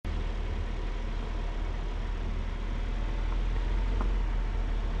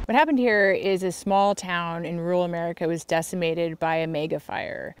What happened here is a small town in rural America was decimated by a mega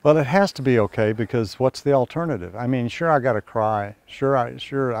fire. Well, it has to be okay, because what's the alternative? I mean, sure, I got to cry.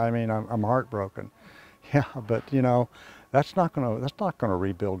 I mean, I'm heartbroken. Yeah, but you know, that's not gonna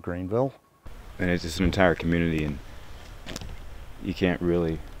rebuild Greenville. And it's just an entire community, and you can't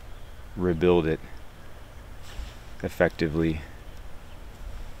really rebuild it effectively.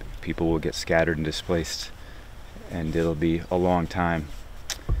 People will get scattered and displaced, and it'll be a long time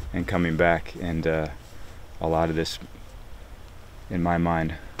and coming back. And a lot of this, in my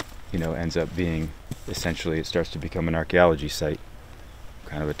mind, you know, ends up being essentially, it starts to become an archaeology site,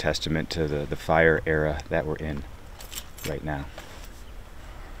 kind of a testament to the fire era that we're in right now.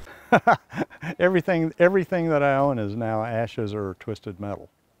 Everything that I own is now ashes or twisted metal.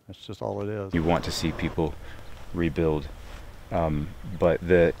 That's just all it is. You want to see people rebuild, but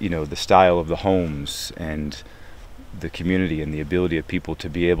the style of the homes and the community and the ability of people to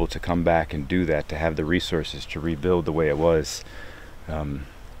be able to come back and do that, to have the resources to rebuild the way it was,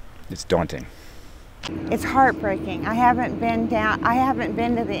 it's daunting. It's heartbreaking. I haven't been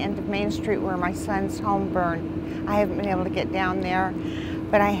to the end of Main Street where my son's home burned. I haven't been able to get down there,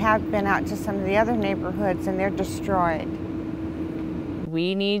 but I have been out to some of the other neighborhoods, and they're destroyed.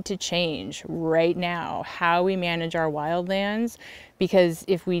 We need to change right now how we manage our wildlands, because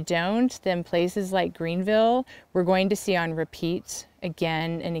if we don't, then places like Greenville, we're going to see on repeat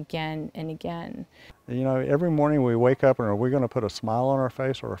again and again and again. You know, every morning we wake up and are we going to put a smile on our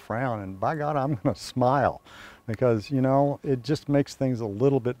face or a frown? And by God, I'm going to smile, because, you know, it just makes things a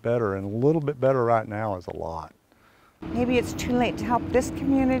little bit better, and a little bit better right now is a lot. Maybe it's too late to help this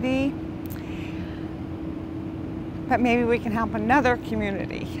community, but maybe we can help another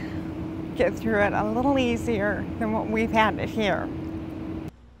community get through it a little easier than what we've had it here.